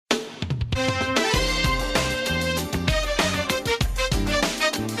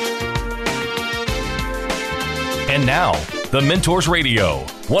And now, The Mentors Radio,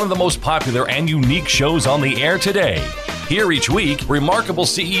 one of the most popular and unique shows on the air today. Here each week, remarkable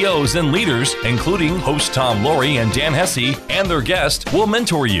CEOs and leaders, including host Tom Laurie and Dan Hesse, and their guests will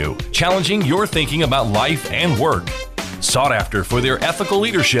mentor you, challenging your thinking about life and work. Sought after for their ethical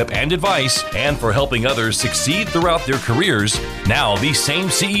leadership and advice, and for helping others succeed throughout their careers, now these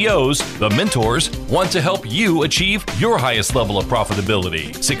same CEOs, the mentors, want to help you achieve your highest level of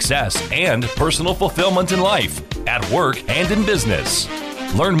profitability, success, and personal fulfillment in life, at work and in business.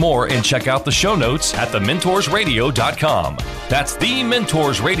 Learn more and check out the show notes at thementorsradio.com. That's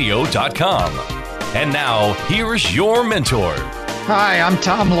thementorsradio.com. And now, here's your mentor. Hi, I'm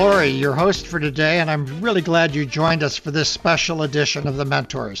Tom Laurie, your host for today, and I'm really glad you joined us for this special edition of The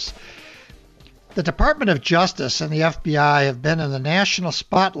Mentors. The Department of Justice and the FBI have been in the national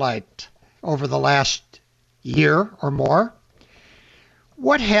spotlight over the last year or more.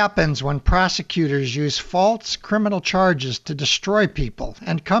 What happens when prosecutors use false criminal charges to destroy people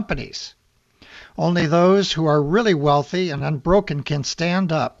and companies? Only those who are really wealthy and unbroken can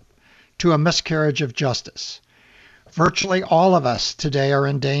stand up to a miscarriage of justice. Virtually all of us today are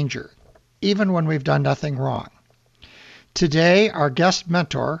in danger, even when we've done nothing wrong. Today, our guest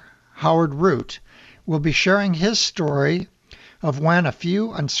mentor, Howard Root, will be sharing his story of when a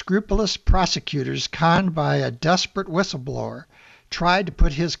few unscrupulous prosecutors, conned by a desperate whistleblower, tried to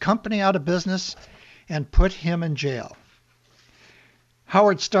put his company out of business and put him in jail.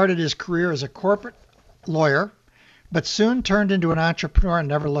 Howard started his career as a corporate lawyer, but soon turned into an entrepreneur and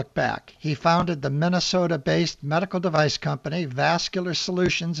never looked back. He founded the Minnesota-based medical device company, Vascular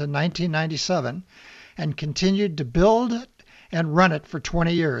Solutions, in 1997 and continued to build it and run it for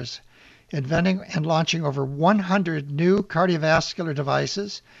 20 years, inventing and launching over 100 new cardiovascular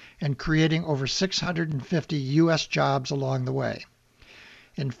devices and creating over 650 U.S. jobs along the way.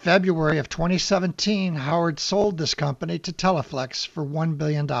 In February of 2017, Howard sold this company to Teleflex for $1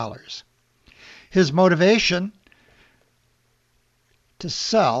 billion. His motivation to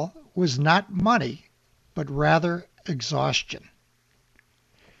sell was not money, but rather exhaustion.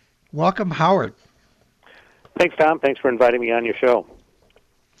 Welcome, Howard. Thanks, Tom. Thanks for inviting me on your show.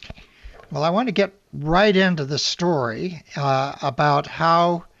 Well, I want to get right into the story about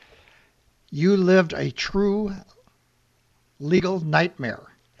how you lived a true legal nightmare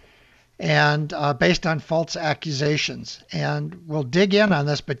and based on false accusations. And we'll dig in on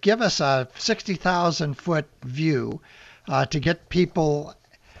this, but give us a 60,000-foot view to get people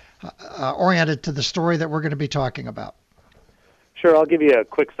oriented to the story that we're going to be talking about. Sure, I'll give you a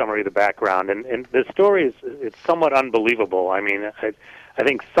quick summary of the background. And the story it's somewhat unbelievable. I mean, I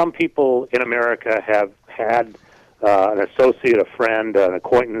think some people in America have had an associate, a friend, an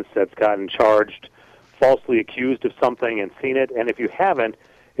acquaintance that's gotten charged, falsely accused of something and seen it. And if you haven't,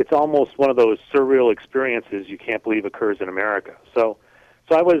 it's almost one of those surreal experiences you can't believe occurs in America. So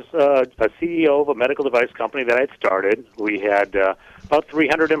I was a CEO of a medical device company that I'd started. We had about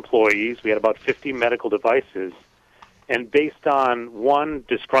 300 employees. We had about 50 medical devices. And based on one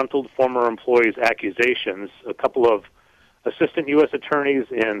disgruntled former employee's accusations, a couple of assistant U.S. attorneys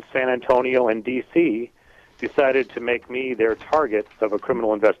in San Antonio and D.C. decided to make me their target of a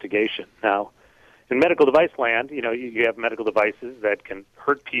criminal investigation. Now, in medical device land, you have medical devices that can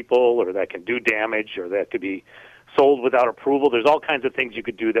hurt people or that can do damage or that could be sold without approval. There's all kinds of things you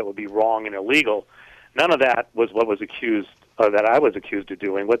could do that would be wrong and illegal. None of that was what was accused, that I was accused of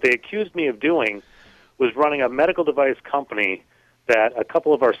doing. What they accused me of doing was running a medical device company that a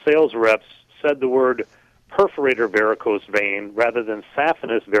couple of our sales reps said the word perforator varicose vein rather than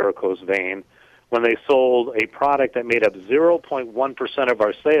saphenous varicose vein when they sold a product that made up 0.1% of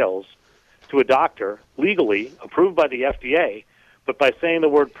our sales to a doctor, legally approved by the FDA, but by saying the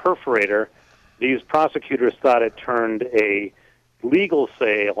word perforator, these prosecutors thought it turned a legal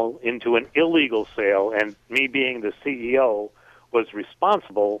sale into an illegal sale, and me being the CEO was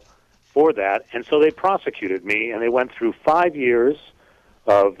responsible for that. And so they prosecuted me, and they went through 5 years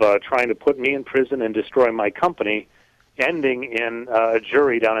of trying to put me in prison and destroy my company, ending in a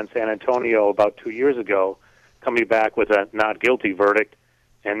jury down in San Antonio about 2 years ago, coming back with a not guilty verdict,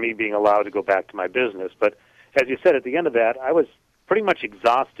 and me being allowed to go back to my business. But as you said, at the end of that, I was pretty much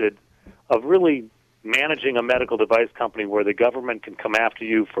exhausted of really managing a medical device company where the government can come after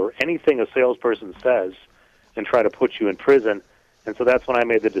you for anything a salesperson says and try to put you in prison. And so that's when I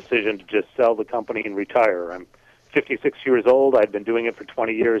made the decision to just sell the company and retire. I'm 56 years old. I'd been doing it for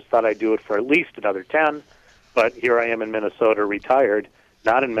 20 years, thought I'd do it for at least another 10. But here I am in Minnesota, retired,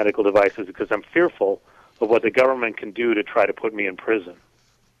 not in medical devices, because I'm fearful of what the government can do to try to put me in prison.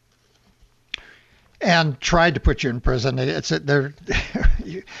 And tried to put you in prison. I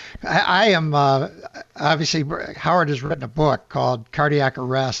am obviously, Howard has written a book called Cardiac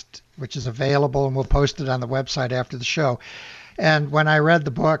Arrest, which is available, and we'll post it on the website after the show. And when I read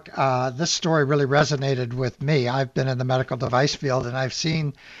the book, this story really resonated with me. I've been in the medical device field, and I've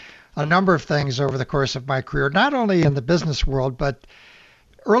seen a number of things over the course of my career, not only in the business world, but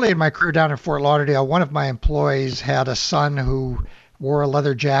early in my career down in Fort Lauderdale, one of my employees had a son who wore a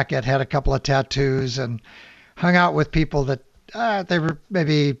leather jacket, had a couple of tattoos, and hung out with people that they were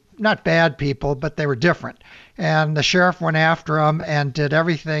maybe not bad people, but they were different. And the sheriff went after them and did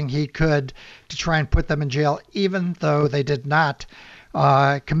everything he could to try and put them in jail, even though they did not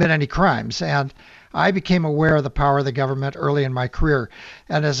commit any crimes. And I became aware of the power of the government early in my career.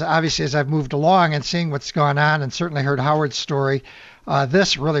 And as I've moved along and seeing what's going on, and certainly heard Howard's story,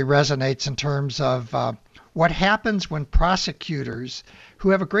 this really resonates in terms of what happens when prosecutors who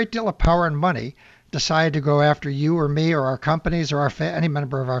have a great deal of power and money decide to go after you or me or our companies or any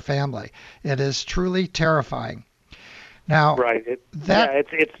member of our family. It is truly terrifying. Now, right. Go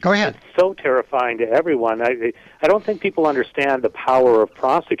ahead. It's so terrifying to everyone. I don't think people understand the power of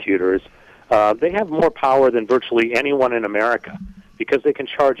prosecutors. They have more power than virtually anyone in America because they can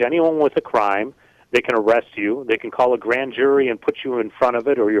charge anyone with a crime. They can arrest you. They can call a grand jury and put you in front of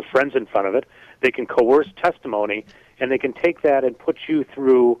it or your friends in front of it. They can coerce testimony, and they can take that and put you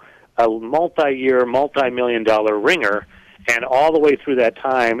through a multi-year, multi-million-dollar ringer, and all the way through that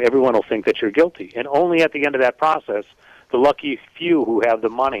time, everyone will think that you're guilty. And only at the end of that process, the lucky few who have the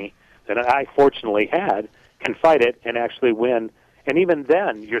money that I fortunately had can fight it and actually win. And even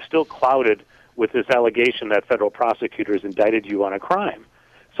then, you're still clouded with this allegation that federal prosecutors indicted you on a crime.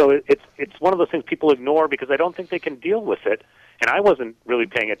 So it's one of those things people ignore because I don't think they can deal with it. And I wasn't really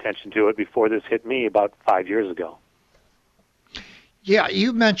paying attention to it before this hit me about 5 years ago. Yeah,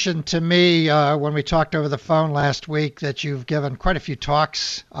 you mentioned to me when we talked over the phone last week that you've given quite a few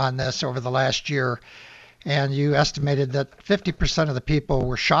talks on this over the last year, and you estimated that 50% of the people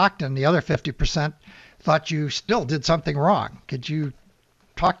were shocked and the other 50% thought you still did something wrong. Could you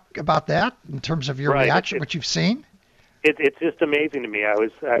talk about that in terms of your reaction, what you've seen? It's just amazing to me.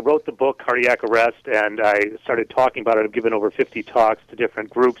 I wrote the book Cardiac Arrest, and I started talking about it. I've given over 50 talks to different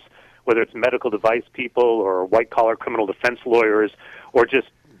groups, whether it's medical device people or white-collar criminal defense lawyers or just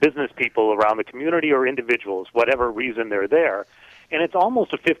business people around the community or individuals, whatever reason they're there. And it's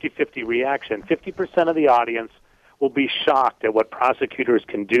almost a 50-50 reaction. 50% of the audience will be shocked at what prosecutors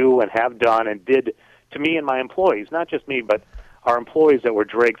can do and have done and did to me and my employees, not just me, but our employees that were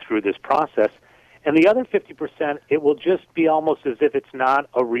dragged through this process. And the other 50%, it will just be almost as if it's not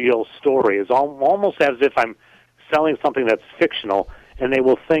a real story. It's almost as if I'm selling something that's fictional, and they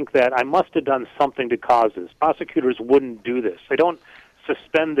will think that I must have done something to cause this. Prosecutors wouldn't do this. They don't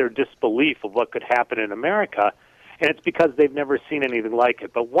suspend their disbelief of what could happen in America, and it's because they've never seen anything like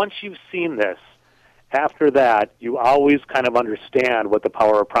it. But once you've seen this, after that, you always kind of understand what the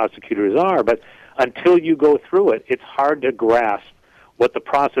power of prosecutors are. But until you go through it, it's hard to grasp what the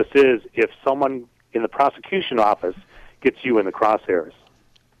process is if someone in the prosecution office gets you in the crosshairs.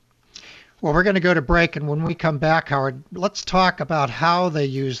 Well, we're going to go to break, and when we come back, Howard, let's talk about how they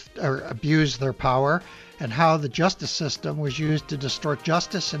used or abused their power and how the justice system was used to distort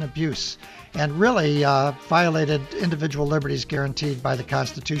justice and abuse and really violated individual liberties guaranteed by the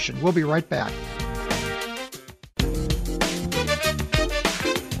Constitution. We'll be right back.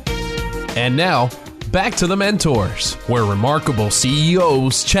 And now, back to The Mentors, where remarkable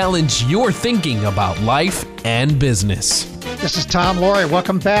CEOs challenge your thinking about life and business. This is Tom Laurie.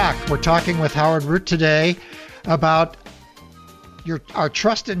 Welcome back. We're talking with Howard Root today about our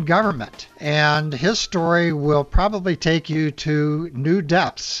trust in government, and his story will probably take you to new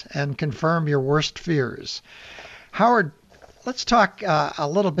depths and confirm your worst fears. Howard, let's talk a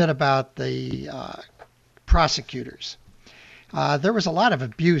little bit about the prosecutors. There was a lot of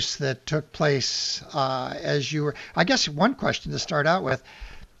abuse that took place as you were. I guess one question to start out with,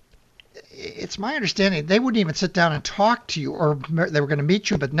 it's my understanding they wouldn't even sit down and talk to you, or they were going to meet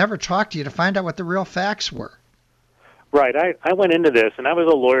you but never talk to you to find out what the real facts were. Right. I went into this, and I was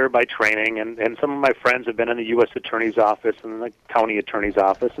a lawyer by training, and some of my friends have been in the U.S. Attorney's Office and the County Attorney's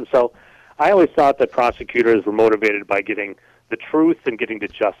Office, and so I always thought that prosecutors were motivated by getting the truth and getting to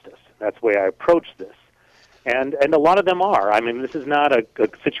justice. That's the way I approached this. And a lot of them are. I mean, this is not a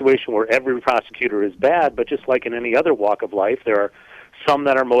situation where every prosecutor is bad, but just like in any other walk of life, there are some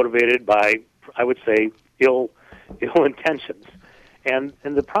that are motivated by, I would say, ill intentions. And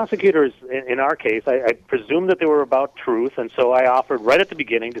the prosecutors, in our case, I presumed that they were about truth, and so I offered right at the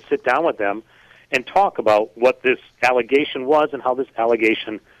beginning to sit down with them and talk about what this allegation was and how this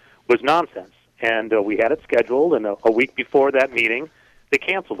allegation was nonsense. And we had it scheduled, and a week before that meeting, they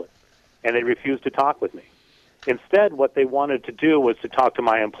canceled it. and they refused to talk with me. Instead, what they wanted to do was to talk to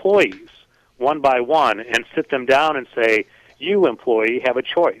my employees one by one and sit them down and say, you, employee, have a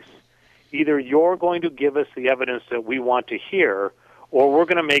choice. Either you're going to give us the evidence that we want to hear, or we're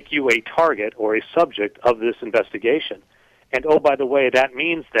going to make you a target or a subject of this investigation. And, oh, by the way, that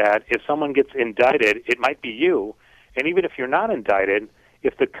means that if someone gets indicted, it might be you. And even if you're not indicted,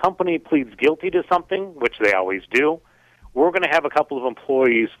 if the company pleads guilty to something, which they always do, we're going to have a couple of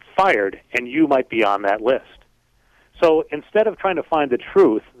employees fired, and you might be on that list. So instead of trying to find the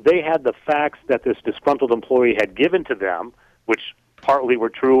truth, they had the facts that this disgruntled employee had given to them, which partly were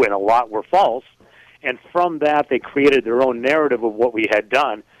true and a lot were false, and from that they created their own narrative of what we had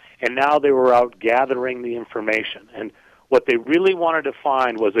done, and now they were out gathering the information. And what they really wanted to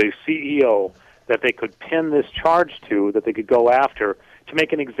find was a CEO that they could pin this charge to, that they could go after, to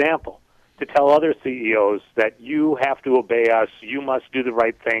make an example, to tell other CEOs that you have to obey us, you must do the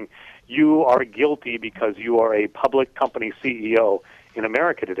right thing, you are guilty because you are a public company CEO in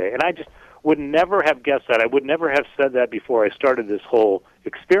America today. And I just would never have guessed that. I would never have said that before I started this whole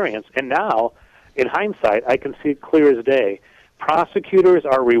experience. And now, in hindsight, I can see it clear as day. Prosecutors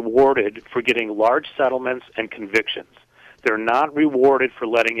are rewarded for getting large settlements and convictions. They're not rewarded for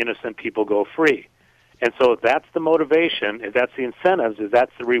letting innocent people go free. And so if that's the motivation, if that's the incentives, if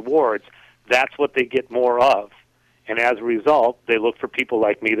that's the rewards, that's what they get more of. And as a result, they look for people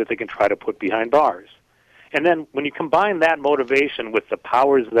like me that they can try to put behind bars. And then when you combine that motivation with the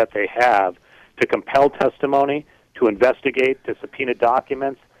powers that they have to compel testimony, to investigate, to subpoena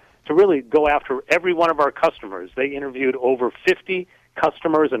documents, to really go after every one of our customers. They interviewed over 50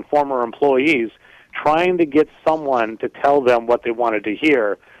 customers and former employees trying to get someone to tell them what they wanted to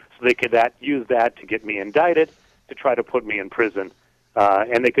hear so they could use that to get me indicted, to try to put me in prison.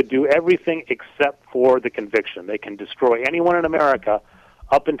 And they could do everything except for the conviction. They can destroy anyone in America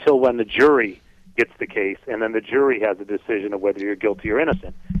up until when the jury gets the case, and then the jury has a decision of whether you're guilty or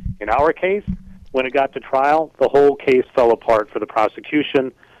innocent. In our case, when it got to trial, the whole case fell apart for the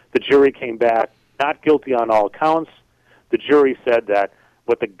prosecution. The jury came back not guilty on all counts. The jury said that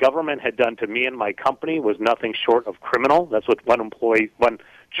what the government had done to me and my company was nothing short of criminal. That's what one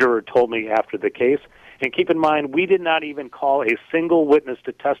juror told me after the case. And keep in mind, we did not even call a single witness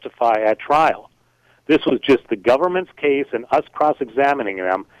to testify at trial. This was just the government's case and us cross-examining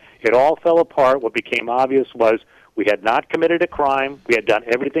them. It all fell apart. What became obvious was we had not committed a crime. We had done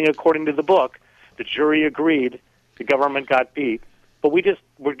everything according to the book. The jury agreed. The government got beat. But we just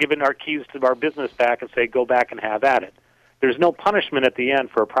were given our keys to our business back and say, go back and have at it. There's no punishment at the end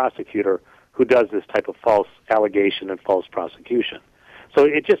for a prosecutor who does this type of false allegation and false prosecution. So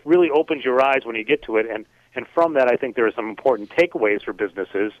it just really opens your eyes when you get to it, and from that I think there are some important takeaways for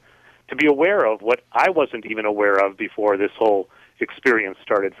businesses to be aware of what I wasn't even aware of before this whole experience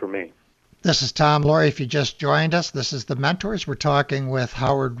started for me. This is Tom Laurie. If you just joined us, this is The Mentors. We're talking with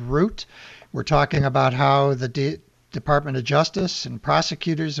Howard Root. We're talking about how the Department of Justice and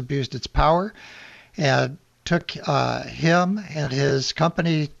prosecutors abused its power and took him and his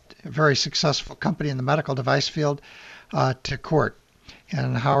company, a very successful company in the medical device field, to court.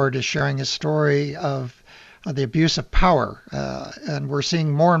 And Howard is sharing his story of the abuse of power, and we're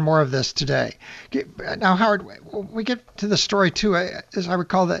seeing more and more of this today. Now, Howard, when we get to the story, too, as I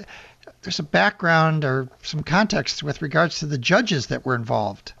recall, that there's a background or some context with regards to the judges that were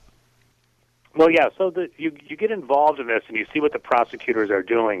involved. Well, yeah, so you get involved in this, and you see what the prosecutors are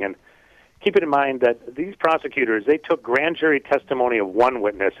doing, and keep in mind that these prosecutors, they took grand jury testimony of one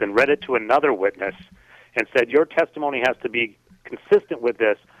witness and read it to another witness and said, your testimony has to be consistent with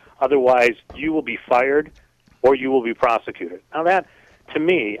this, otherwise you will be fired or you will be prosecuted. Now that, to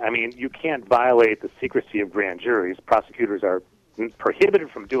me, I mean, you can't violate the secrecy of grand juries. Prosecutors are prohibited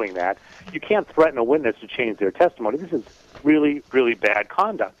from doing that. You can't threaten a witness to change their testimony. This is really, really bad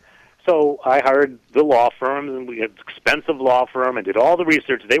conduct. So I hired the law firm, and we had an expensive law firm, and did all the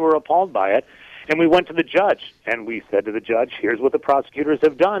research. They were appalled by it, and we went to the judge, and we said to the judge, here's what the prosecutors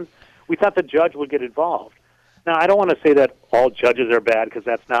have done. We thought the judge would get involved. Now, I don't want to say that all judges are bad, because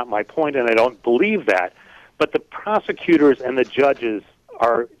that's not my point, and I don't believe that. But the prosecutors and the judges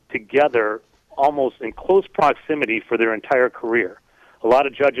are together almost in close proximity for their entire career. A lot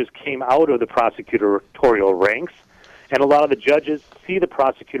of judges came out of the prosecutorial ranks, and a lot of the judges see the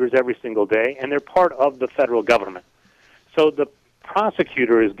prosecutors every single day, and they're part of the federal government. So the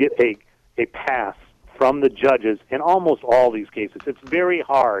prosecutors get a pass from the judges in almost all these cases. It's very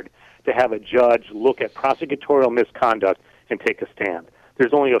hard to have a judge look at prosecutorial misconduct and take a stand.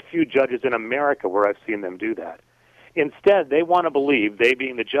 There's only a few judges in America where I've seen them do that. Instead, they want to believe, they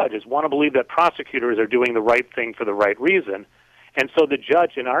being the judges, want to believe that prosecutors are doing the right thing for the right reason. And so the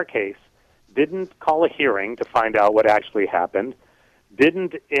judge, in our case, didn't call a hearing to find out what actually happened,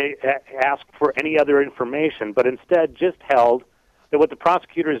 didn't ask for any other information, but instead just held that what the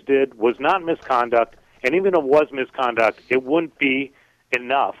prosecutors did was not misconduct, and even if it was misconduct, it wouldn't be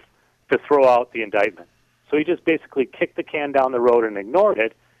enough to throw out the indictment. So he just basically kicked the can down the road and ignored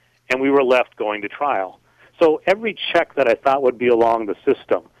it, and we were left going to trial. So every check that I thought would be along the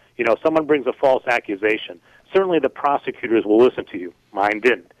system, someone brings a false accusation, certainly the prosecutors will listen to you. Mine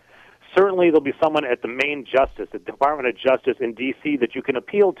didn't. Certainly there'll be someone at the main justice, the Department of Justice in D.C. that you can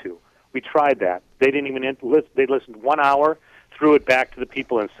appeal to. We tried that. They didn't even they listened 1 hour, threw it back to the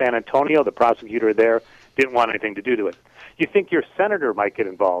people in San Antonio. The prosecutor there didn't want anything to do to it. You think your senator might get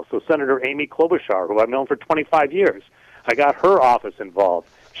involved. So Senator Amy Klobuchar, who I've known for 25 years, I got her office involved.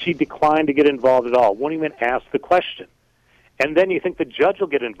 She declined to get involved at all, won't even ask the question. And then you think the judge will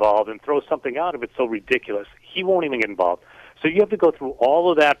get involved and throw something out if it's so ridiculous. He won't even get involved. So you have to go through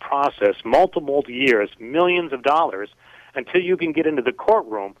all of that process, multiple years, millions of dollars, until you can get into the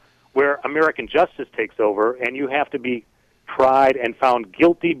courtroom where American justice takes over, and you have to be tried and found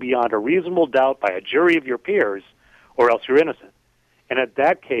guilty beyond a reasonable doubt by a jury of your peers, or else you're innocent. And at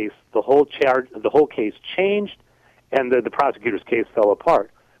that case, the whole case changed, and the prosecutor's case fell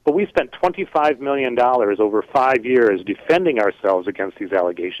apart. But we spent $25 million over 5 years defending ourselves against these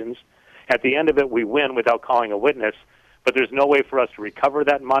allegations. At the end of it, we win without calling a witness, but there's no way for us to recover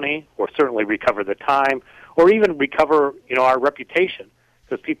that money, or certainly recover the time, or even recover, our reputation,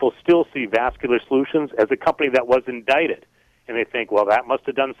 because people still see Vascular Solutions as a company that was indicted, and they think, well, that must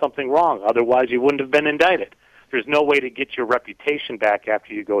have done something wrong, otherwise you wouldn't have been indicted. There's no way to get your reputation back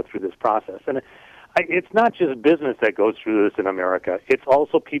after you go through this process. And it's not just business that goes through this in America. It's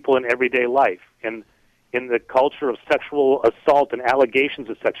also people in everyday life. And in the culture of sexual assault and allegations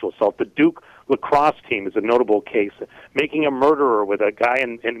of sexual assault, the Duke lacrosse team is a notable case. Making a murderer with a guy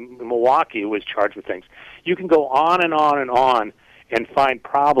in Milwaukee who was charged with things. You can go on and on and on and find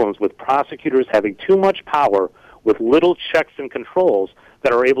problems with prosecutors having too much power with little checks and controls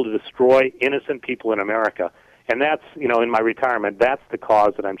that are able to destroy innocent people in America. And that's, in my retirement, that's the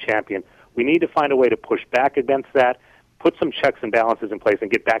cause that I'm championing. We need to find a way to push back against that, put some checks and balances in place,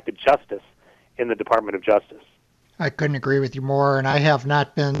 and get back to justice in the Department of Justice. I couldn't agree with you more, and I have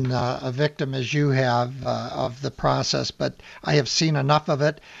not been a victim as you have of the process, but I have seen enough of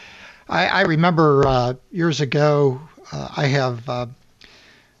it. I remember years ago, I have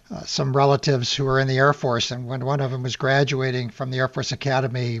some relatives who were in the Air Force, and when one of them was graduating from the Air Force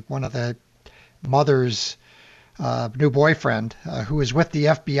Academy, one of the mother's new boyfriend, who was with the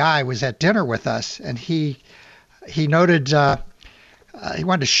FBI, was at dinner with us, and he noted he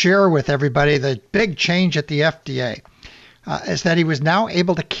wanted to share with everybody the big change at the FDA is that he was now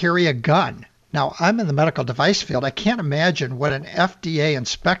able to carry a gun. Now, I'm in the medical device field. I can't imagine what an FDA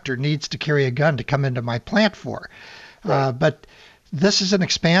inspector needs to carry a gun to come into my plant for. Right. But this is an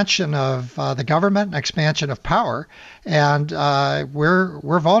expansion of the government, an expansion of power, and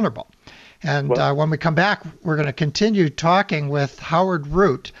we're vulnerable. And when we come back, we're going to continue talking with Howard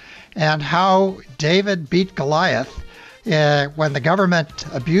Root and how David beat Goliath when the government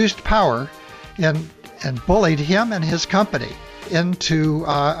abused power and bullied him and his company into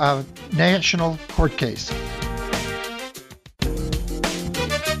a national court case.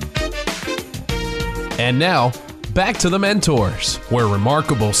 And now, back to the Mentors, where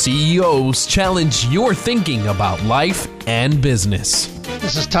remarkable CEOs challenge your thinking about life and business.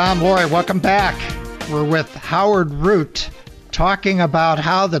 This is Tom Laurie. Welcome back. We're with Howard Root talking about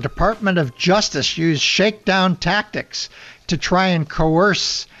how the Department of Justice used shakedown tactics to try and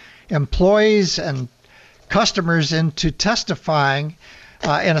coerce employees and customers into testifying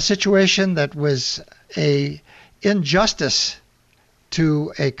in a situation that was a injustice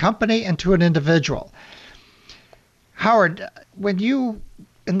to a company and to an individual. Howard, when you,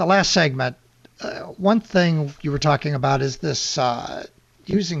 in the last segment, one thing you were talking about is this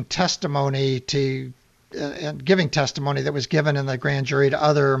using testimony to and giving testimony that was given in the grand jury to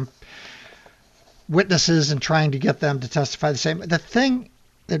other witnesses and trying to get them to testify the same. The thing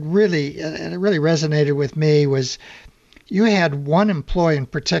that really resonated with me was you had one employee in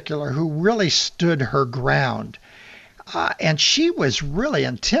particular who really stood her ground. And she was really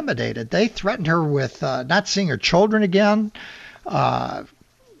intimidated. They threatened her with not seeing her children again,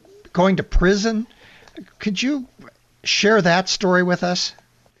 going to prison. Could you share that story with us?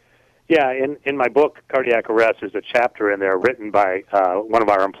 Yeah, in my book, Cardiac Arrest, there's a chapter in there written by one of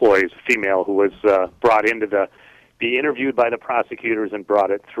our employees, a female, who was brought in to be interviewed by the prosecutors and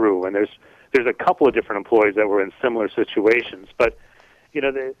brought it through. And there's a couple of different employees that were in similar situations. But,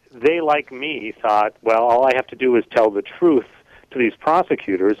 they, like me, thought, well, all I have to do is tell the truth to these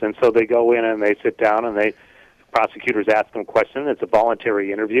prosecutors, and so they go in and they sit down and prosecutors ask them questions. It's a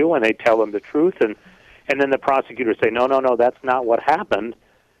voluntary interview, and they tell them the truth, and then the prosecutors say, no, that's not what happened,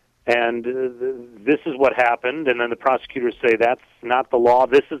 and this is what happened, and then the prosecutors say, that's not the law,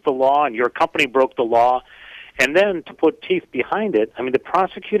 this is the law, and your company broke the law. And then to put teeth behind it, I mean, the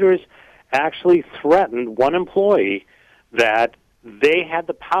prosecutors actually threatened one employee that they had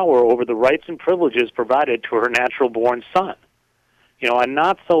the power over the rights and privileges provided to her natural-born son. A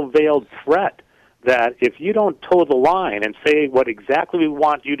not-so-veiled threat that if you don't toe the line and say what exactly we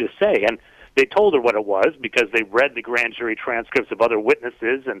want you to say, and they told her what it was because they read the grand jury transcripts of other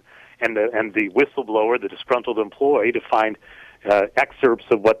witnesses and the whistleblower, the disgruntled employee, to find excerpts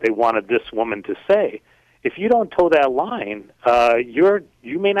of what they wanted this woman to say. If you don't toe that line,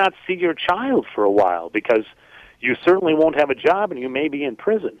 you may not see your child for a while because you certainly won't have a job and you may be in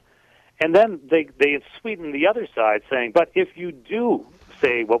prison. And then they sweeten the other side saying, but if you do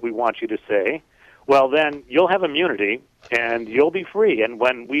say what we want you to say, well, then you'll have immunity and you'll be free. And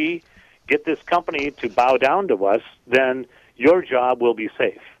when we get this company to bow down to us, then your job will be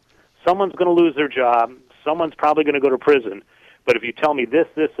safe. Someone's going to lose their job. Someone's probably going to go to prison. But if you tell me this,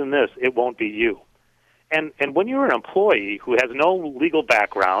 this, and this, it won't be you. And when you're an employee who has no legal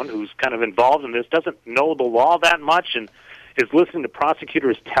background, who's kind of involved in this, doesn't know the law that much, and is listening to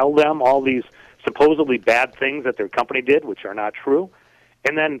prosecutors tell them all these supposedly bad things that their company did, which are not true,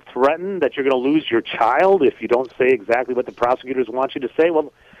 and then threaten that you're going to lose your child if you don't say exactly what the prosecutors want you to say,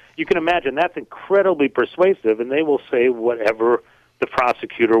 well, you can imagine that's incredibly persuasive, and they will say whatever the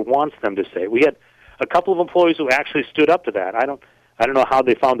prosecutor wants them to say. We had a couple of employees who actually stood up to that. I don't know how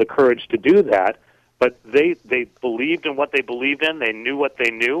they found the courage to do that, but they believed in what they believed in. They knew what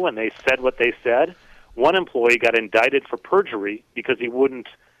they knew, and they said what they said. One employee got indicted for perjury because he wouldn't,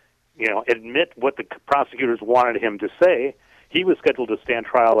 admit what the prosecutors wanted him to say. He was scheduled to stand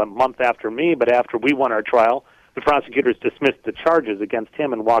trial a month after me, but after we won our trial, the prosecutors dismissed the charges against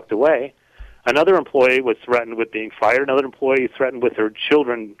him and walked away. Another employee was threatened with being fired. Another employee threatened with her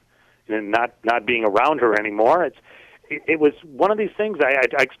children not being around her anymore. It was one of these things. I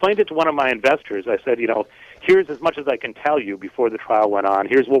explained it to one of my investors. I said, here's as much as I can tell you before the trial went on.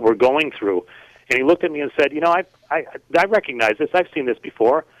 Here's what we're going through. And he looked at me and said, I recognize this. I've seen this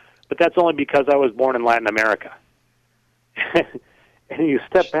before, but that's only because I was born in Latin America. And you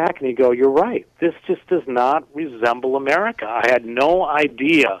step back and you go, you're right. This just does not resemble America. I had no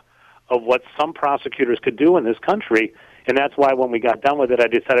idea of what some prosecutors could do in this country. And that's why when we got done with it, I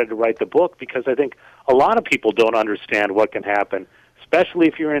decided to write the book, because I think a lot of people don't understand what can happen, especially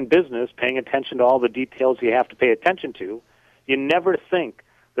if you're in business, paying attention to all the details you have to pay attention to. You never think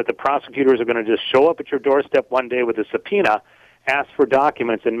that the prosecutors are going to just show up at your doorstep one day with a subpoena, ask for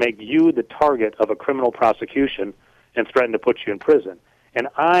documents, and make you the target of a criminal prosecution and threaten to put you in prison. And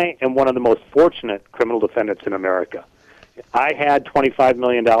I am one of the most fortunate criminal defendants in America. I had $25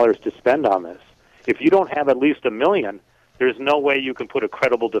 million to spend on this. If you don't have at least $1 million, there's no way you can put a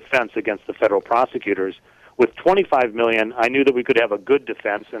credible defense against the federal prosecutors. With $25 million, I knew that we could have a good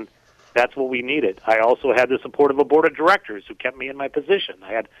defense, and that's what we needed. I also had the support of a board of directors who kept me in my position.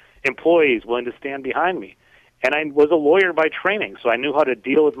 I had employees willing to stand behind me. And I was a lawyer by training, so I knew how to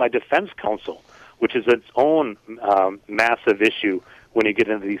deal with my defense counsel, which is its own massive issue when you get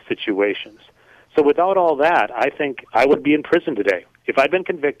into these situations. So without all that, I think I would be in prison today. If I'd been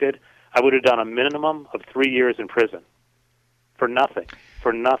convicted, I would have done a minimum of 3 years in prison for nothing,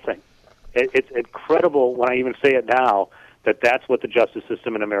 It's incredible when I even say it now that that's what the justice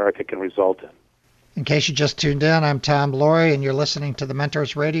system in America can result in. In case you just tuned in, I'm Tom Laurie, and you're listening to The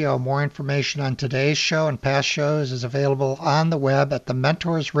Mentors Radio. More information on today's show and past shows is available on the web at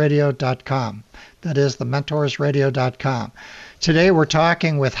thementorsradio.com. That is thementorsradio.com. Today we're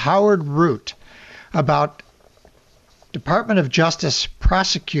talking with Howard Root about Department of Justice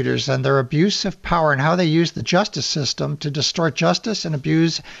prosecutors and their abuse of power and how they use the justice system to distort justice and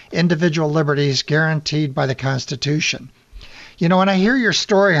abuse individual liberties guaranteed by the Constitution. When I hear your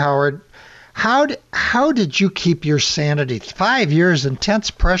story, Howard, how did you keep your sanity? 5 years,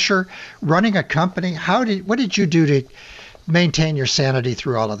 intense pressure, running a company. What did you do to maintain your sanity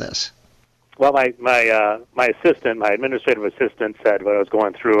through all of this? Well, my assistant, my administrative assistant, said when I was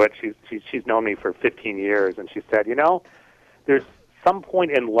going through it, she's known me for 15 years, and she said, there's some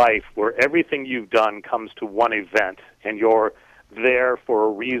point in life where everything you've done comes to one event, and you're there for a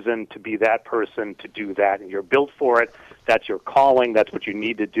reason to be that person, to do that, and you're built for it. That's your calling. That's what you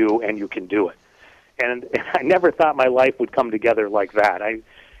need to do, and you can do it. And I never thought my life would come together like that. I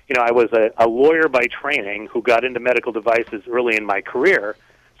was a lawyer by training who got into medical devices early in my career,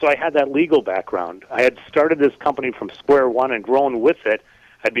 So I had that legal background. I had started this company from square one and grown with it.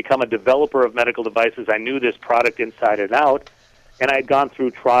 I'd become a developer of medical devices. I knew this product inside and out, and I had gone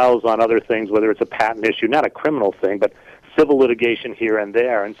through trials on other things, whether it's a patent issue, not a criminal thing, but civil litigation here and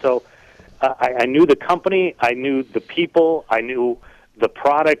there. And so I knew the company, I knew the people, I knew the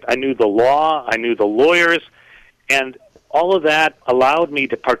product, I knew the law, I knew the lawyers, and all of that allowed me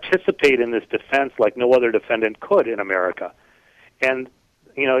to participate in this defense like no other defendant could in America. And,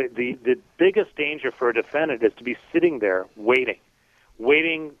 you know, the biggest danger for a defendant is to be sitting there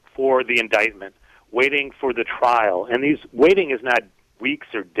waiting for the indictment, waiting for the trial. And waiting is not weeks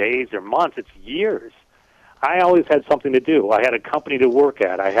or days or months, it's years. I always had something to do. I had a company to work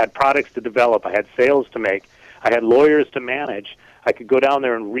at. I had products to develop. I had sales to make. I had lawyers to manage. I could go down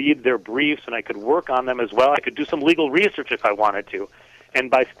there and read their briefs, and I could work on them as well. I could do some legal research if I wanted to. And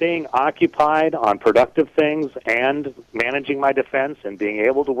by staying occupied on productive things and managing my defense and being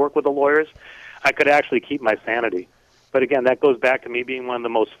able to work with the lawyers, I could actually keep my sanity. But again, that goes back to me being one of the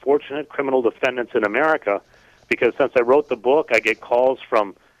most fortunate criminal defendants in America, because since I wrote the book, I get calls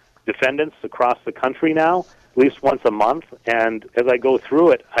from defendants across the country now, at least once a month. And as I go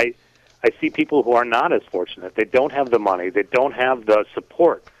through it, I see people who are not as fortunate. They don't have the money. They don't have the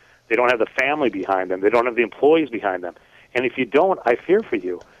support. They don't have the family behind them. They don't have the employees behind them. And if you don't, I fear for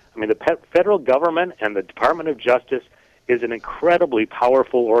you. I mean, the federal government and the Department of Justice is an incredibly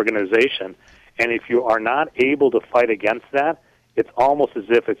powerful organization. And if you are not able to fight against that, it's almost as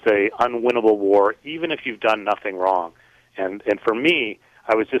if it's a unwinnable war, even if you've done nothing wrong. And for me,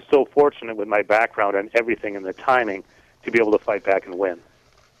 I was just so fortunate with my background and everything and the timing to be able to fight back and win.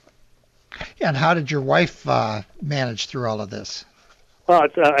 And how did your wife manage through all of this? Well,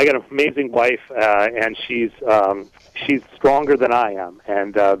 I got an amazing wife, and she's stronger than I am.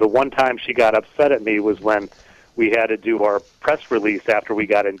 And the one time she got upset at me was when we had to do our press release after we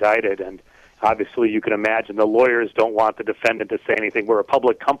got indicted. And obviously, you can imagine the lawyers don't want the defendant to say anything. We're a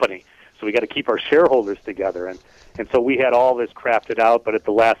public company, so we got to keep our shareholders together. And so we had all this crafted out, but at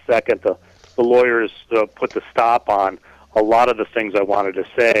the last second, the lawyers put the stop on a lot of the things I wanted to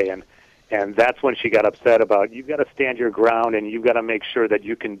say. And that's when she got upset about, you've got to stand your ground and you've got to make sure that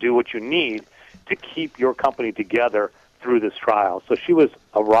you can do what you need to keep your company together through this trial. So she was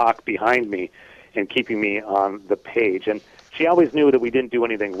a rock behind me and keeping me on the page. And she always knew that we didn't do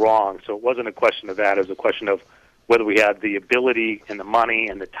anything wrong, so it wasn't a question of that. It was a question of whether we had the ability and the money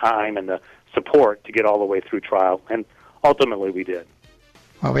and the time and the support to get all the way through trial. And ultimately we did.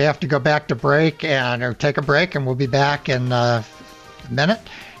 Well, we have to go back to break or take a break, and we'll be back in a minute.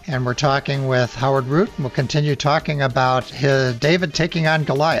 And we're talking with Howard Root, and we'll continue talking about David taking on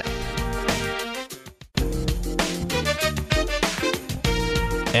Goliath.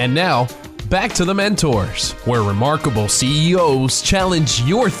 And now, back to the Mentors, where remarkable CEOs challenge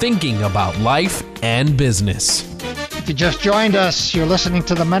your thinking about life and business. If you just joined us, you're listening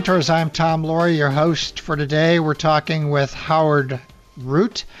to The Mentors. I'm Tom Laurie, your host for today. We're talking with Howard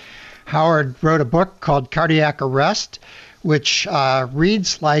Root. Howard wrote a book called Cardiac Arrest, which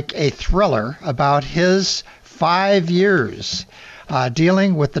reads like a thriller about his 5 years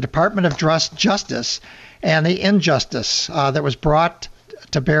dealing with the Department of Justice and the injustice that was brought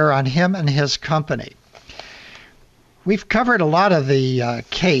to bear on him and his company. We've covered a lot of the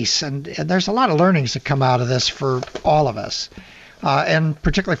case, and there's a lot of learnings that come out of this for all of us, and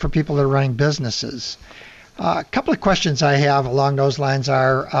particularly for people that are running businesses. A couple of questions I have along those lines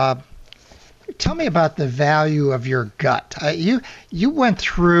are, tell me about the value of your gut. You went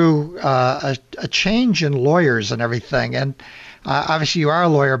through a change in lawyers and everything, and obviously you are a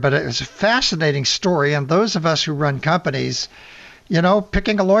lawyer, but it was a fascinating story. And those of us who run companies, you know,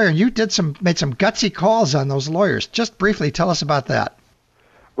 picking a lawyer, you made some gutsy calls on those lawyers. Just briefly, tell us about that.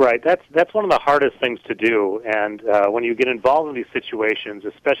 Right. That's one of the hardest things to do. And when you get involved in these situations,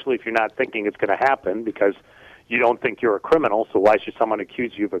 especially if you're not thinking it's going to happen because you don't think you're a criminal, so why should someone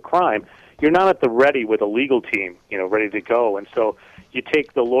accuse you of a crime? You're not at the ready with a legal team, ready to go. And so you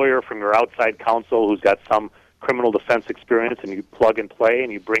take the lawyer from your outside counsel who's got some criminal defense experience, and you plug and play,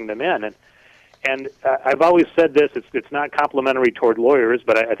 and you bring them in. And I've always said this, it's not complimentary toward lawyers,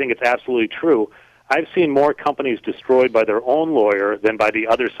 but I think it's absolutely true. I've seen more companies destroyed by their own lawyer than by the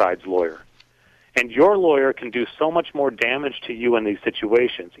other side's lawyer. And your lawyer can do so much more damage to you in these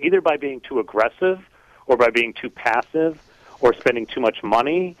situations, either by being too aggressive or by being too passive or spending too much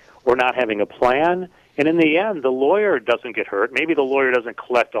money or not having a plan. And in the end, the lawyer doesn't get hurt. Maybe the lawyer doesn't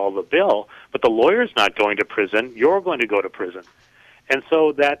collect all the bill, but the lawyer's not going to prison. You're going to go to prison. And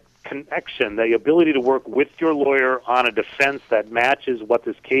so that connection, the ability to work with your lawyer on a defense that matches what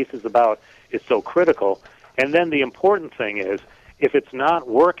this case is about is so critical. And then the important thing is if it's not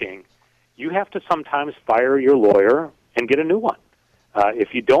working, you have to sometimes fire your lawyer and get a new one.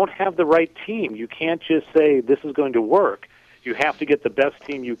 If you don't have the right team, you can't just say this is going to work. You have to get the best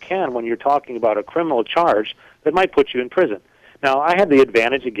team you can when you're talking about a criminal charge that might put you in prison. Now, I had the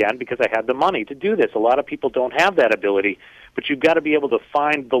advantage, again, because I had the money to do this. A lot of people don't have that ability, but you've got to be able to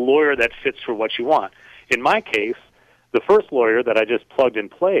find the lawyer that fits for what you want. In my case, the first lawyer that I just plugged and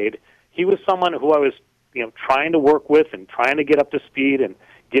played, he was someone who I was trying to work with and trying to get up to speed and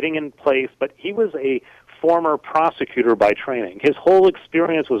getting in place, but he was a former prosecutor by training. His whole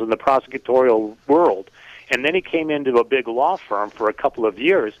experience was in the prosecutorial world, and then he came into a big law firm for a couple of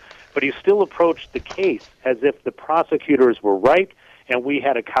years, but he still approached the case as if the prosecutors were right and we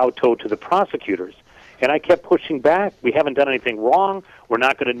had a kowtow to the prosecutors. And I kept pushing back. We haven't done anything wrong. We're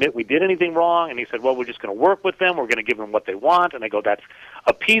not going to admit we did anything wrong. And he said, well, we're just going to work with them. We're going to give them what they want. And I go, that's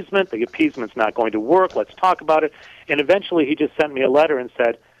appeasement. The appeasement's not going to work. Let's talk about it. And eventually he just sent me a letter and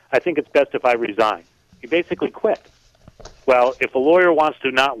said, I think it's best if I resign. He basically quit. Well, if a lawyer wants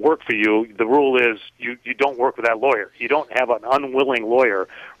to not work for you, the rule is you don't work with that lawyer. You don't have an unwilling lawyer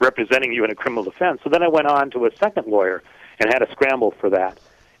representing you in a criminal defense. So then I went on to a second lawyer and had to scramble for that.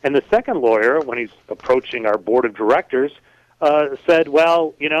 And the second lawyer, when he's approaching our board of directors, said,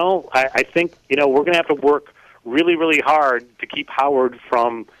 well, I think, we're going to have to work really, really hard to keep Howard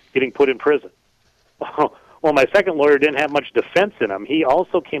from getting put in prison. Well, my second lawyer didn't have much defense in him. He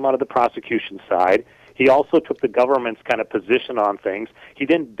also came out of the prosecution side. He also took the government's kind of position on things. He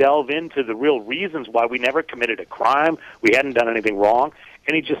didn't delve into the real reasons why we never committed a crime. We hadn't done anything wrong.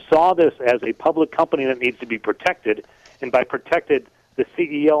 And he just saw this as a public company that needs to be protected. And by protected, the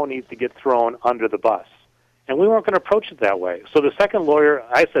CEO needs to get thrown under the bus. And we weren't going to approach it that way. So the second lawyer,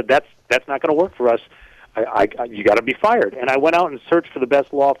 I said, that's not going to work for us. You got to be fired. And I went out and searched for the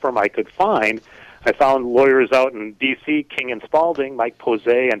best law firm I could find. I found lawyers out in D.C., King and Spalding, Mike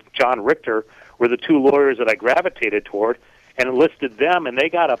Posey and John Richter were the two lawyers that I gravitated toward, and enlisted them, and they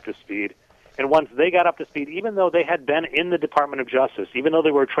got up to speed. And once they got up to speed, even though they had been in the Department of Justice, even though they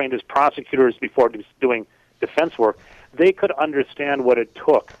were trained as prosecutors before doing defense work, they could understand what it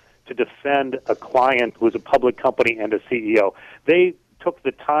took to defend a client who was a public company and a CEO. They took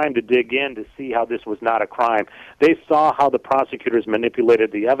the time to dig in to see how this was not a crime. They saw how the prosecutors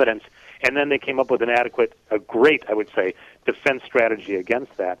manipulated the evidence, and then they came up with a great, I would say, defense strategy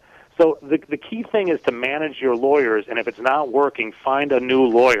against that. So the key thing is to manage your lawyers, and if it's not working, find a new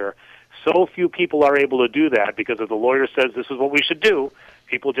lawyer. So few people are able to do that because if the lawyer says this is what we should do,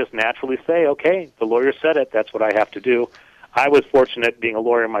 people just naturally say, okay, the lawyer said it, that's what I have to do. I was fortunate being a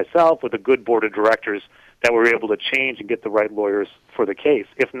lawyer myself with a good board of directors that were able to change and get the right lawyers for the case.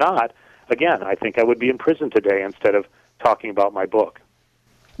 If not, again, I think I would be in prison today instead of talking about my book.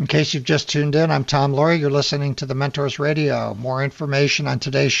 In case you've just tuned in, I'm Tom Laurie. You're listening to The Mentors Radio. More information on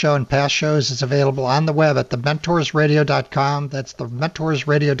today's show and past shows is available on the web at thementorsradio.com. That's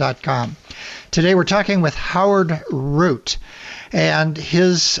thementorsradio.com. Today we're talking with Howard Root and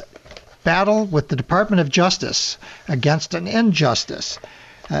his battle with the Department of Justice against an injustice.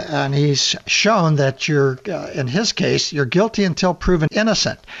 And he's shown that in his case, you're guilty until proven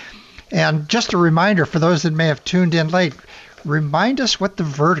innocent. And just a reminder for those that may have tuned in late, remind us what the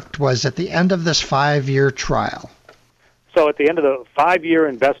verdict was at the end of this 5-year trial. So at the end of the 5-year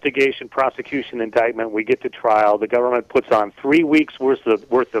investigation, prosecution, indictment, we get to trial. The government puts on 3 weeks worth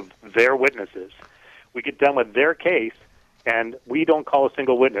of their witnesses. We get done with their case, and we don't call a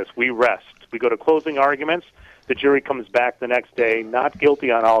single witness. We rest. We go to closing arguments. The jury comes back the next day, not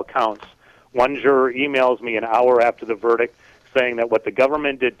guilty on all counts. One juror emails me an hour after the verdict saying that what the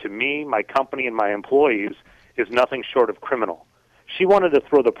government did to me, my company, and my employees is nothing short of criminal. She wanted to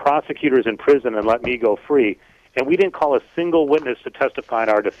throw the prosecutors in prison and let me go free, and we didn't call a single witness to testify in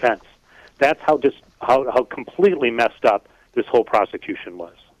our defense. That's how completely messed up this whole prosecution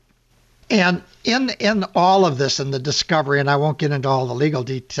was. And in all of this, in the discovery, and I won't get into all the legal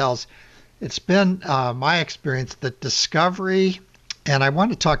details, it's been my experience that discovery, and I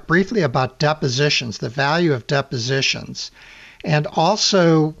want to talk briefly about depositions, the value of depositions, and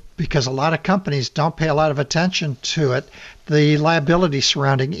also, because a lot of companies don't pay a lot of attention to it, the liability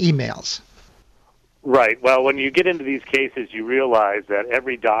surrounding emails. Right. Well, when you get into these cases, you realize that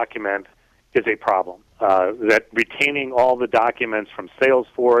every document is a problem, that retaining all the documents from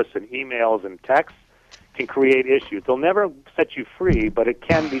Salesforce and emails and texts can create issues. They'll never set you free, but it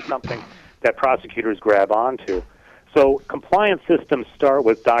can be something that prosecutors grab onto. So compliance systems start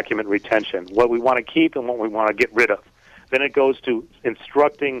with document retention, what we want to keep and what we want to get rid of. Then it goes to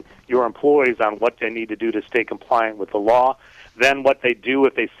instructing your employees on what they need to do to stay compliant with the law, then what they do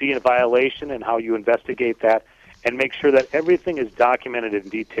if they see a violation and how you investigate that, and make sure that everything is documented in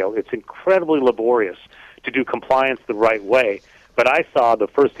detail. It's incredibly laborious to do compliance the right way, but I saw the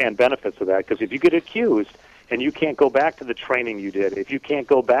firsthand benefits of that, because if you get accused and you can't go back to the training you did, if you can't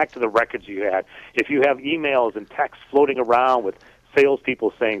go back to the records you had, if you have emails and texts floating around with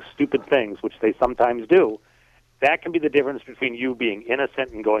salespeople saying stupid things, which they sometimes do, that can be the difference between you being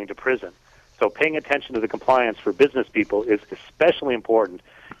innocent and going to prison. So paying attention to the compliance for business people is especially important,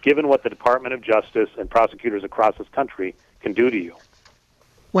 given what the Department of Justice and prosecutors across this country can do to you.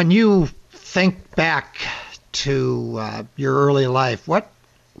 When you think back to your early life, what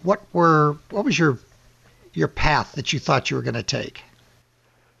was your path that you thought you were going to take?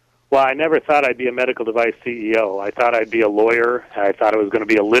 Well, I never thought I'd be a medical device CEO. I thought I'd be a lawyer. I thought I was going to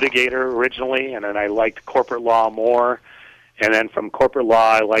be a litigator originally, and then I liked corporate law more. And then from corporate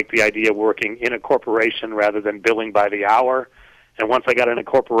law, I liked the idea of working in a corporation rather than billing by the hour. And once I got in a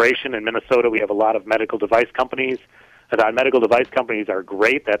corporation in Minnesota, we have a lot of medical device companies. I thought medical device companies are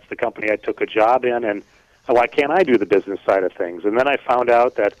great. That's the company I took a job in. And why can't I do the business side of things? And then I found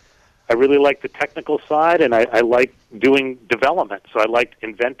out that I really liked the technical side, and I liked doing development. So I liked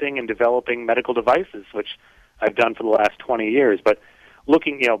inventing and developing medical devices, which I've done for the last 20 years. But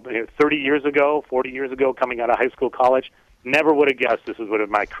looking, 30 years ago, 40 years ago, coming out of high school, college, never would have guessed this was what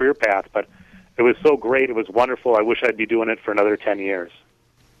my career path. But it was so great. It was wonderful. I wish I'd be doing it for another 10 years.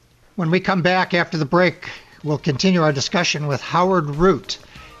 When we come back after the break, we'll continue our discussion with Howard Root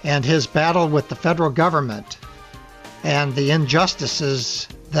and his battle with the federal government and the injustices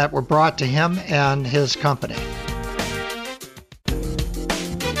that were brought to him and his company.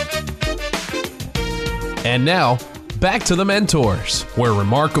 And now, back to the Mentors, where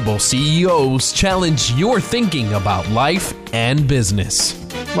remarkable CEOs challenge your thinking about life and business.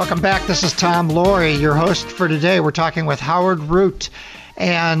 Welcome back. This is Tom Laurie, your host for today. We're talking with Howard Root,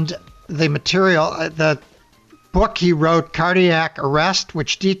 and the material, the book he wrote, Cardiac Arrest,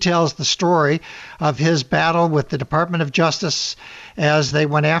 which details the story of his battle with the Department of Justice as they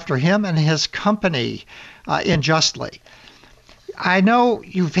went after him and his company unjustly. I know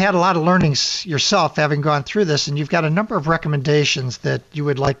you've had a lot of learnings yourself having gone through this, and you've got a number of recommendations that you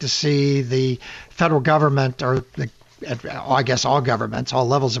would like to see the federal government, or I guess all governments, all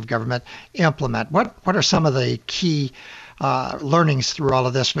levels of government, implement. What are some of the key learnings through all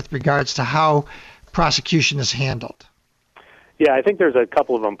of this with regards to how prosecution is handled? Yeah, I think there's a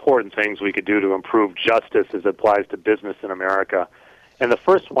couple of important things we could do to improve justice as it applies to business in America. And the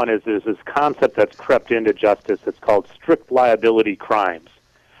first one is this concept that's crept into justice. It's called strict liability crimes,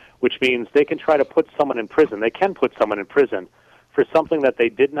 which means they can try to put someone in prison. They can put someone in prison for something that they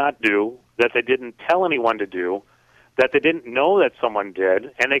did not do, that they didn't tell anyone to do, that they didn't know that someone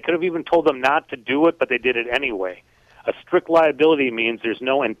did, and they could have even told them not to do it, but they did it anyway. A strict liability means there's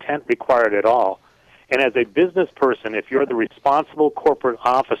no intent required at all. And as a business person, if you're the responsible corporate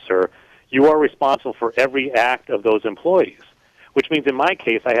officer, you are responsible for every act of those employees, which means in my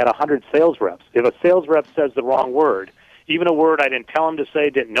case, I had 100 sales reps. If a sales rep says the wrong word, even a word I didn't tell them to say,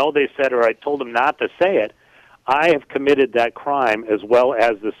 didn't know they said, or I told them not to say it, I have committed that crime as well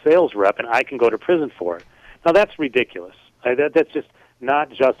as the sales rep, and I can go to prison for it. Now, that's ridiculous. That's just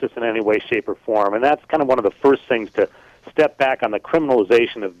not justice in any way, shape, or form, and that's kind of one of the first things to step back on the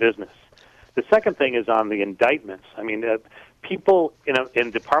criminalization of business. The second thing is on the indictments. I mean, people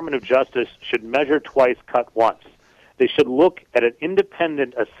in Department of Justice should measure twice, cut once. They should look at an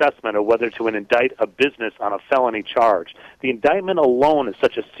independent assessment of whether to indict a business on a felony charge. The indictment alone is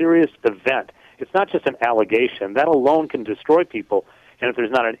such a serious event. It's not just an allegation. That alone can destroy people, and if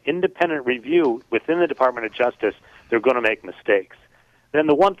there's not an independent review within the Department of Justice, they're going to make mistakes. Then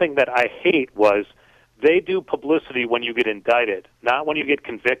the one thing that I hate was they do publicity when you get indicted, not when you get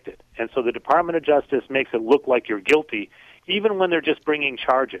convicted. And so the Department of Justice makes it look like you're guilty, even when they're just bringing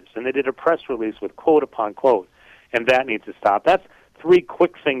charges. And they did a press release with quote upon quote, and that needs to stop. That's three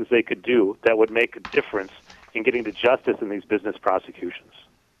quick things they could do that would make a difference in getting to justice in these business prosecutions.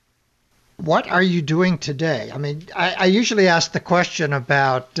 What are you doing today? I mean, I usually ask the question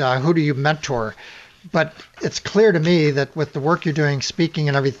about who do you mentor, but it's clear to me that with the work you're doing, speaking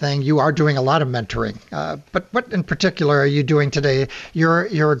and everything, you are doing a lot of mentoring. But what in particular are you doing today?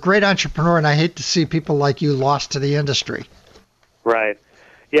 You're a great entrepreneur, and I hate to see people like you lost to the industry. Right.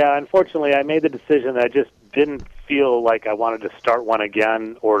 Yeah, unfortunately, I made the decision that I just didn't feel like I wanted to start one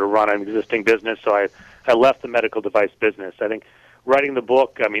again or to run an existing business, so I left the medical device business. I think writing the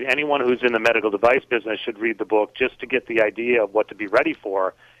book, I mean, anyone who's in the medical device business should read the book just to get the idea of what to be ready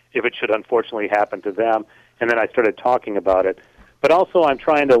for if it should unfortunately happen to them. And then I started talking about it. But also I'm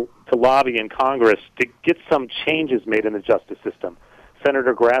trying to lobby in Congress to get some changes made in the justice system.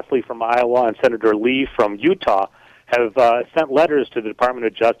 Senator Grassley from Iowa and Senator Lee from Utah have sent letters to the Department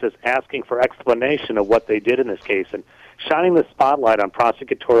of Justice asking for explanation of what they did in this case. And shining the spotlight on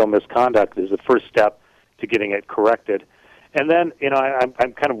prosecutorial misconduct is the first step to getting it corrected. And then,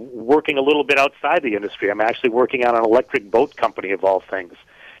 I'm kind of working a little bit outside the industry. I'm actually working on an electric boat company, of all things,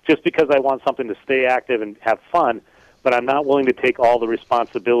 just because I want something to stay active and have fun, but I'm not willing to take all the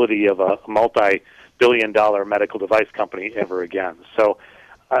responsibility of a multi-billion-dollar medical device company ever again. So,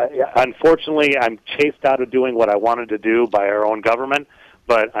 unfortunately, I'm chased out of doing what I wanted to do by our own government,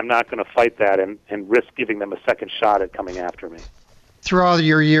 but I'm not going to fight that and risk giving them a second shot at coming after me. Through all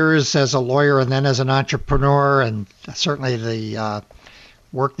your years as a lawyer and then as an entrepreneur, and certainly the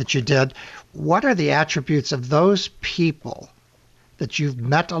work that you did, what are the attributes of those people that you've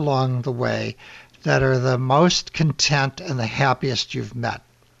met along the way that are the most content and the happiest you've met?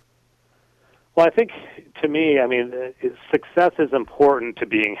 Well, I think, to me, success is important to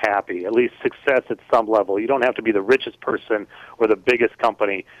being happy, at least success at some level. You don't have to be the richest person or the biggest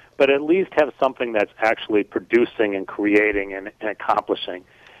company, but at least have something that's actually producing and creating and accomplishing.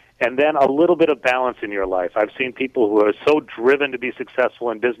 And then a little bit of balance in your life. I've seen people who are so driven to be successful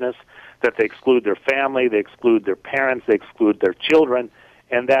in business that they exclude their family, they exclude their parents, they exclude their children,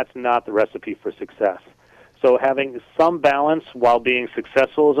 and that's not the recipe for success. So having some balance while being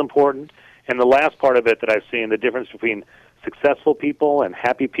successful is important. And the last part of it that I've seen, the difference between successful people and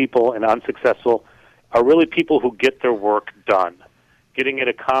happy people and unsuccessful, are really people who get their work done, getting it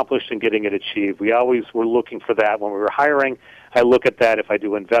accomplished and getting it achieved. We always were looking for that. When we were hiring, I look at that if I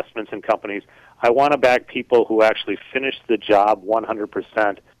do investments in companies. I want to back people who actually finish the job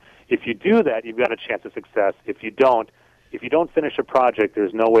 100%. If you do that, you've got a chance of success. If you don't finish a project,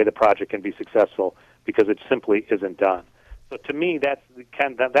 there's no way the project can be successful because it simply isn't done. So to me, that's the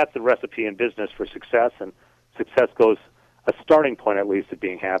recipe in business for success, and success goes a starting point at least at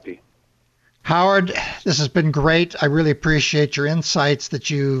being happy. Howard, this has been great. I really appreciate your insights that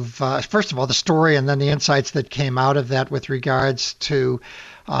you've, first of all, the story and then the insights that came out of that with regards to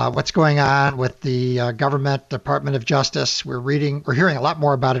what's going on with the government, Department of Justice. We're hearing a lot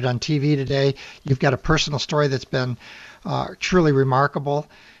more about it on TV today. You've got a personal story that's been truly remarkable.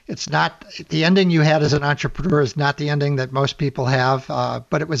 It's not the ending you had as an entrepreneur is not the ending that most people have,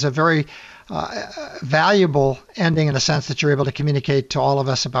 but it was a very valuable ending in a sense that you're able to communicate to all of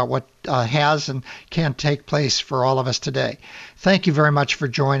us about what has and can take place for all of us today. Thank you very much for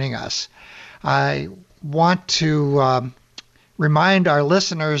joining us. I want to remind our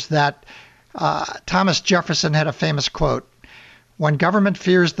listeners that Thomas Jefferson had a famous quote: "When government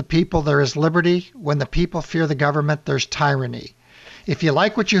fears the people, there is liberty. When the people fear the government, there's tyranny." If you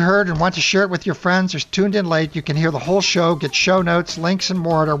like what you heard and want to share it with your friends or tuned in late, you can hear the whole show, get show notes, links, and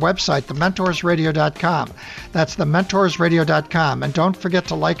more at our website, thementorsradio.com. That's thementorsradio.com. And don't forget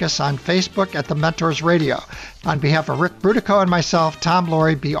to like us on Facebook at The Mentors Radio. On behalf of Rick Brutico and myself, Tom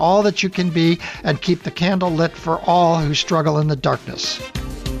Laurie, be all that you can be and keep the candle lit for all who struggle in the darkness.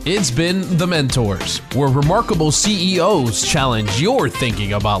 It's been The Mentors, where remarkable CEOs challenge your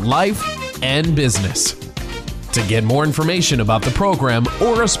thinking about life and business. To get more information about the program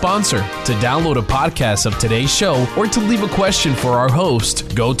or a sponsor, to download a podcast of today's show, or to leave a question for our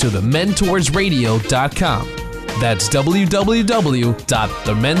host, go to thementorsradio.com. That's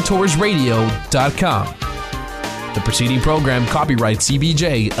www.thementorsradio.com. The preceding program copyright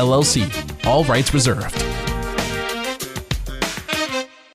CBJ LLC. All rights reserved.